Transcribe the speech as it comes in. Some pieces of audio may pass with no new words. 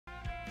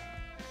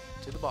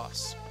to the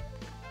boss.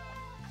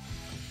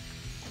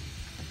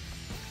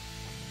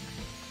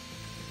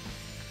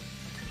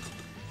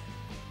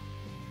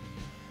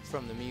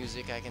 From the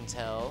music, I can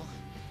tell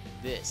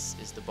this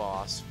is the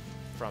boss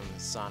from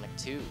Sonic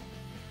 2.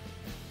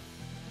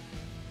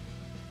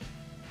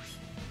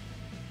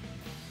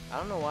 I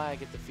don't know why I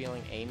get the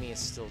feeling Amy is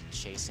still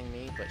chasing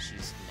me, but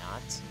she's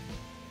not.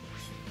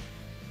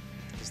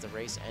 Because the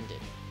race ended.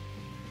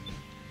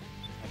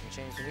 I can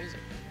change the music.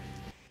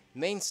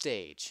 Main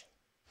stage.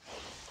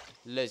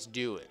 Let's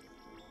do it.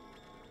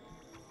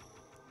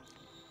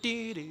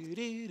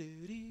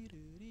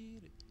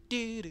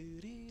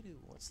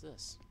 What's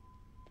this?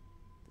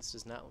 This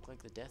does not look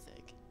like the Death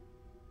Egg.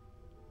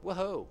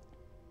 Whoa!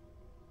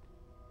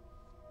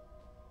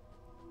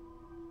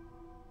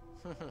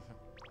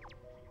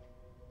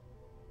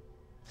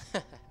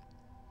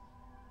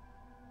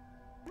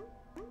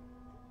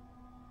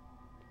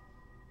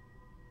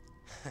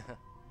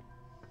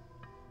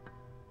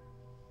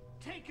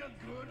 Take a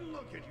good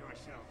look at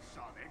yourself,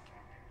 Sonic.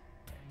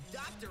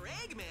 Dr.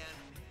 Eggman!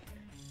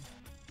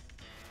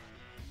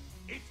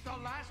 It's the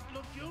last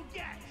look you'll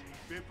get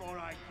before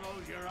I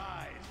close your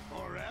eyes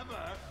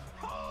forever.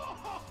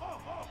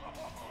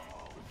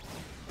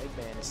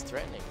 Eggman is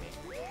threatening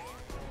me.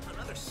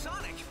 Another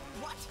Sonic?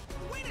 What?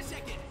 Wait a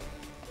second!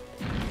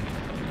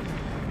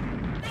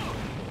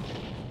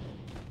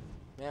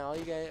 Man, all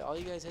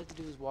you guys had to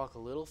do is walk a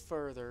little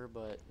further,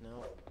 but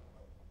no.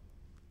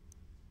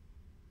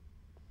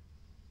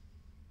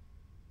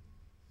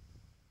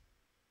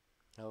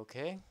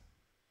 Okay.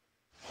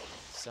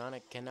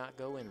 Sonic cannot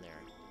go in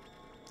there.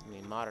 I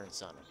mean, modern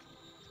Sonic.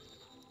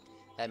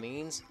 That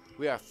means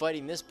we are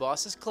fighting this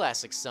boss as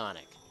classic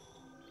Sonic.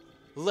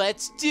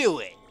 Let's do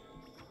it!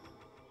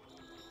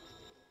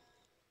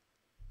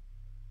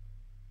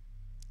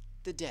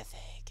 The Death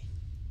Egg.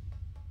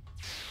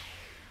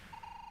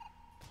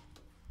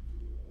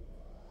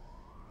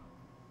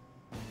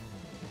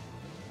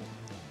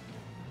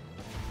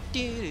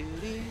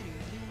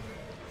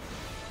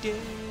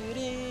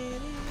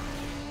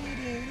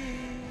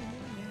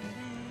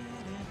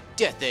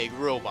 Death Egg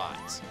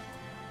robots.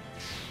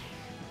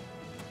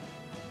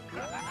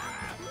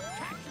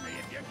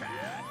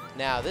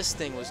 Now, this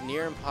thing was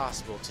near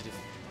impossible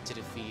to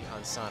defeat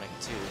on Sonic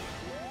 2.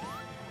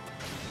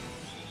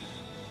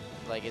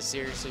 Like, it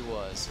seriously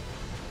was.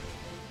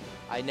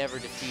 I never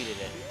defeated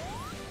it.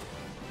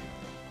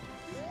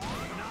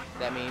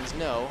 That means,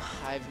 no,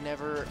 I've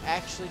never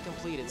actually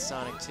completed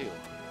Sonic 2.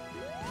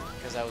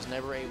 Because I was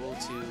never able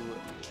to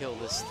kill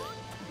this thing.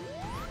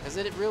 Because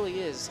it really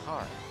is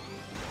hard.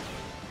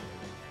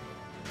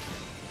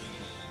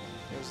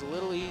 It was a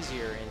little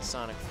easier in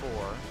Sonic 4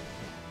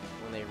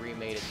 when they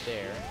remade it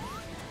there.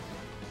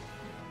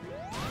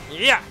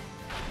 Yeah!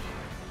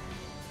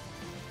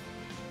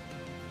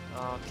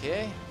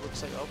 Okay,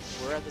 looks like, oh,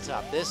 we're at the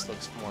top. This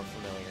looks more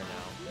familiar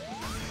now.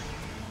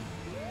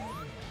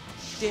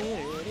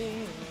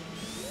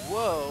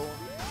 Whoa!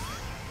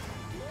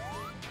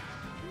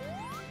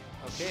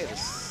 Okay, the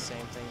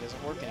same thing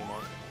doesn't work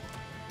anymore.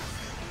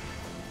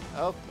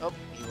 Oh,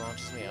 he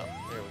launches me up.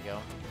 There we go.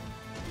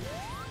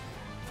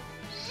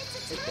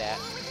 Hit that.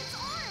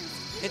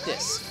 Hit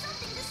this.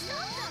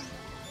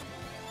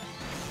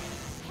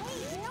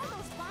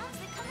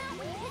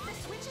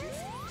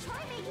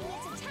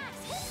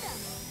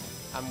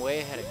 I'm way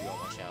ahead of you,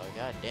 Almost Chow.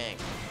 God dang.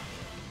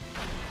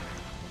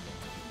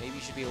 Maybe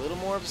you should be a little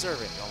more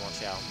observant,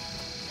 Almost Chow.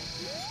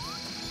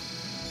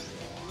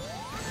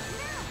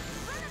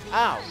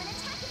 Ow!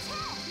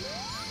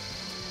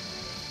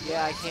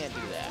 Yeah, I can't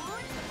do that.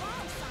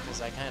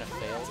 Because I kind of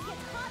failed.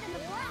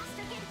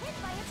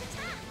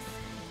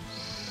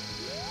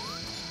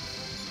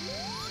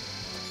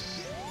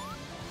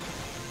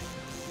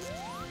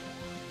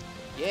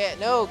 Yeah,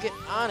 no, get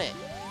on it.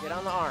 Get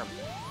on the arm.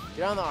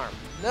 Get on the arm.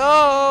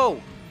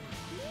 No!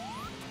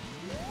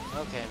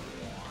 Okay.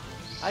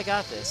 I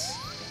got this.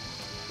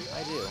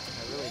 I do.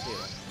 I really do.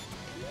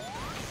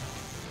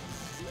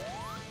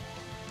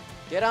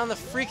 Get on the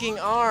freaking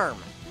arm!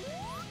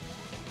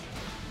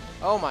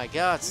 Oh my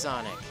god,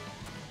 Sonic.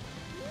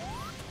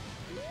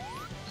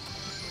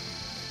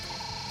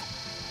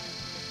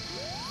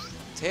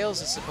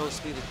 Tails is supposed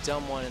to be the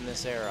dumb one in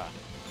this era.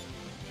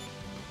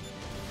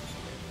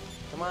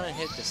 Come on and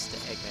hit this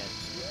Eggman.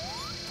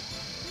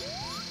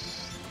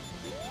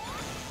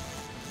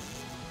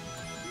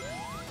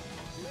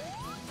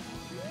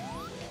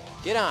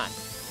 Get on!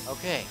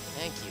 Okay,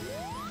 thank you.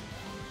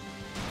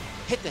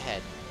 Hit the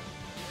head.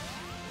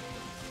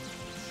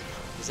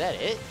 Is that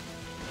it?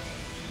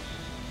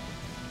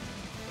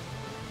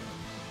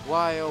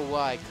 Why oh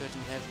why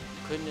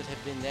couldn't it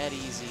have been that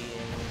easy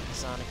in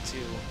Sonic 2?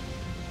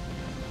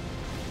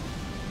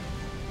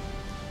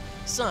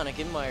 Sonic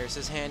admires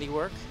his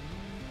handiwork.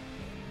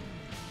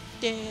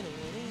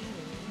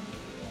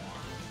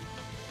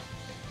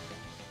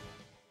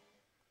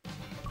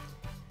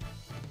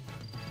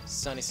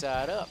 Sunny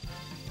side up.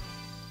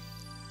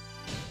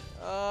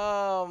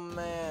 Oh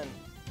man,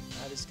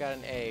 I just got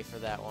an A for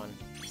that one.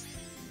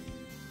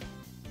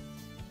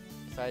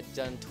 If I'd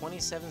done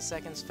 27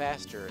 seconds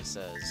faster, it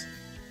says.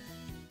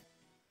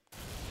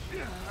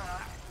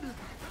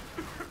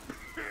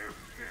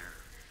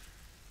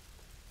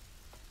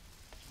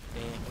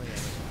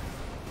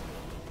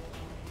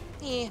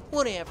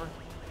 Whatever.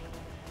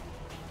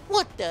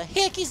 What the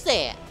heck is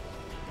that?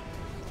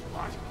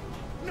 What?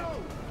 No!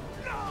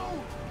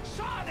 No!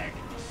 Sonic,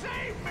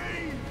 save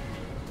me!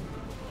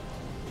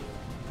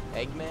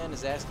 Eggman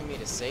is asking me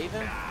to save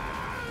him?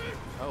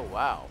 Oh,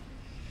 wow.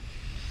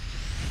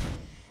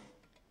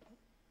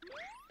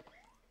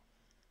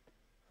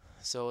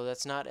 So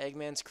that's not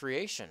Eggman's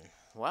creation.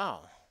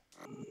 Wow.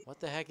 What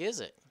the heck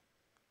is it?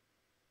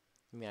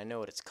 I mean, I know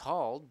what it's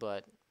called,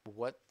 but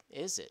what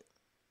is it?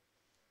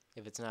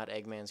 If it's not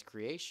Eggman's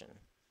creation.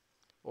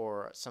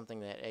 Or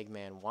something that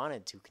Eggman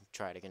wanted to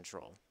try to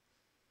control.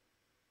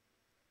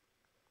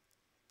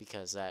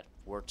 Because that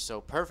worked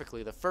so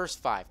perfectly the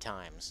first 5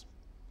 times.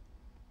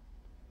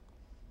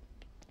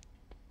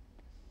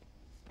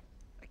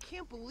 I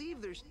can't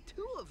believe there's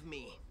 2 of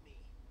me.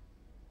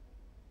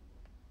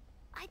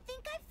 I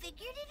think I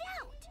figured it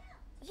out.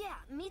 Yeah,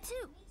 me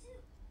too.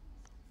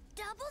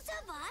 Doubles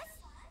of us.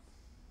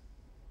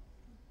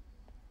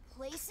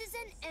 Places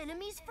and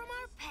enemies from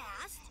our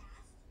past.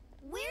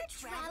 We're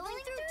traveling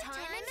through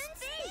time and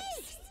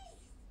space.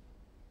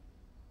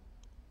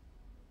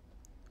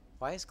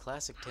 Why is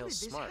Classic How Tails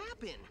did this smart?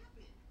 happen?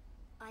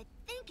 I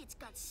think it's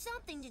got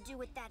something to do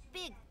with that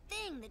big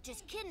thing that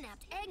just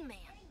kidnapped Eggman.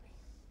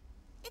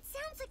 It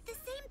sounds like the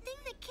same thing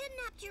that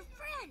kidnapped your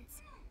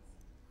friends.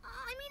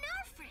 I mean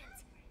our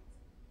friends.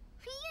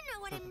 You know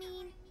what I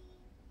mean.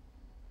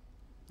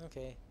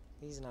 Okay,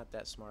 he's not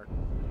that smart.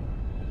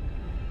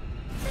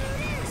 There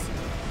it is!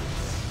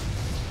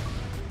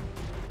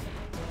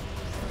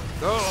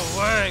 Go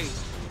away!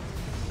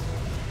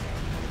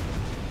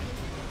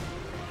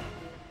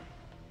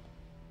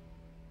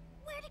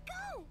 Where'd it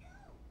go?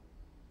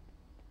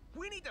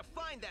 We need to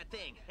find that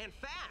thing, and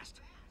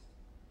fast.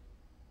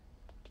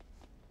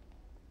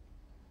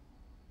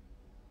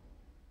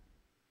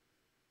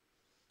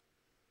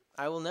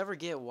 I will never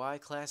get why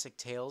Classic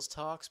Tails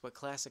talks, but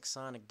Classic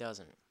Sonic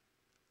doesn't.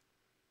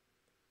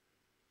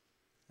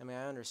 I mean,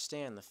 I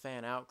understand the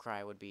fan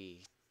outcry would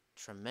be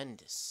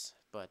tremendous,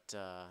 but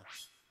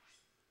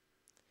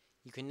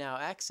you can now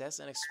access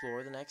and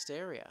explore the next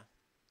area.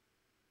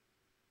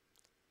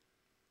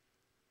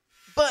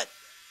 But,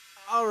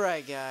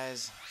 alright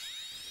guys,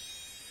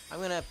 I'm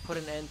going to put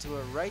an end to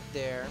it right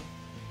there.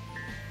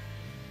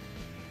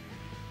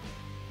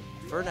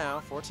 For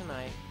now, for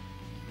tonight.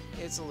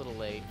 It's a little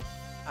late.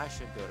 I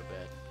should go to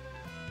bed.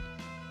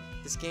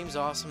 This game's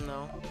awesome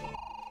though.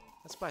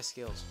 Let's buy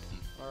skills.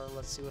 Or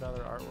let's see what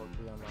other artwork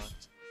we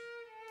unlocked.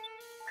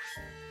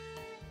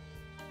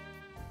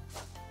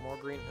 More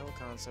Green Hill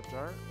concept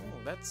art.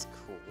 Oh, that's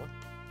cool.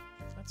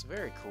 That's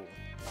very cool.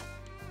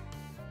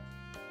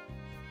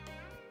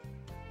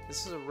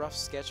 This is a rough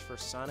sketch for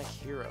Sonic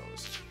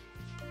Heroes.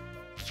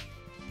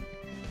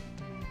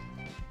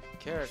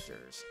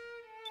 Characters.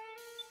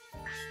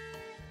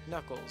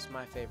 Knuckles,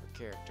 my favorite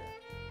character.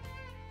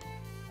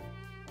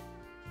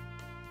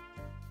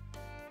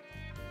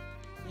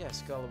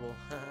 Yes, gullible.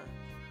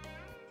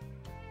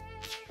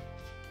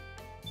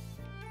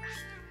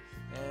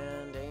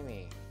 And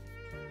Amy.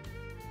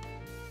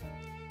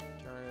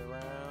 Turn it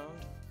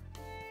around.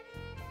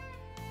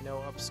 No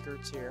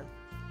upskirts here.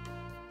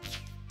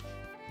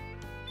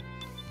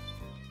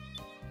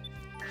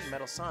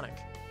 Metal Sonic.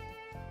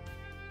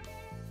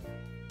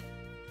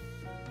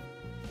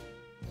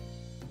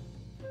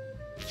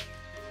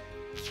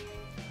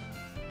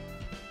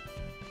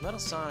 Metal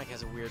Sonic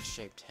has a weird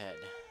shaped head.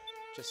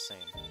 Just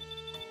saying.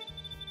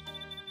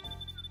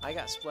 I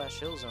got Splash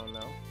Hill Zone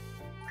though.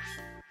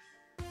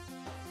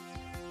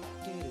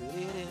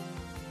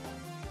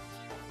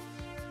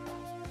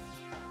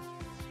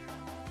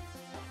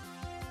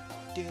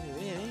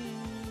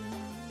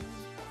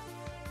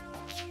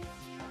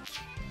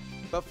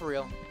 But for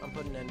real, I'm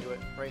putting an end to it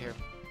right here.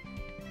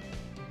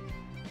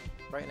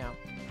 Right now.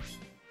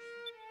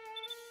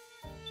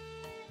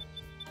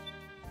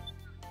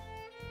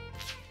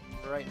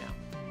 Right now.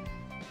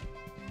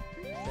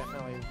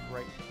 Definitely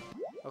right.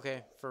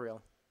 Okay, for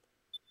real.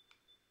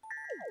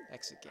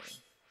 Exit game.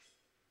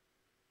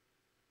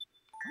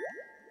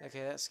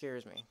 Okay, that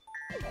scares me.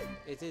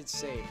 It did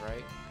save,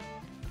 right?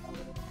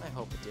 I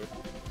hope it did.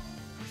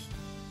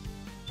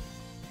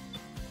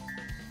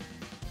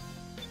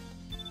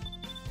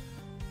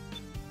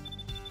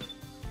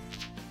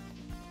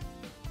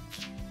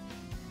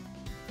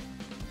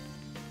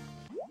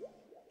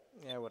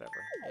 Yeah, whatever.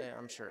 Yeah,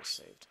 I'm sure it's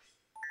saved.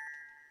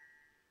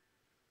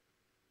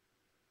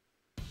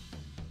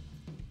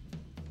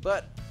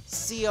 But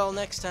see y'all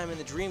next time in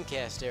the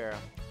Dreamcast era.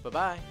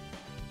 Bye-bye.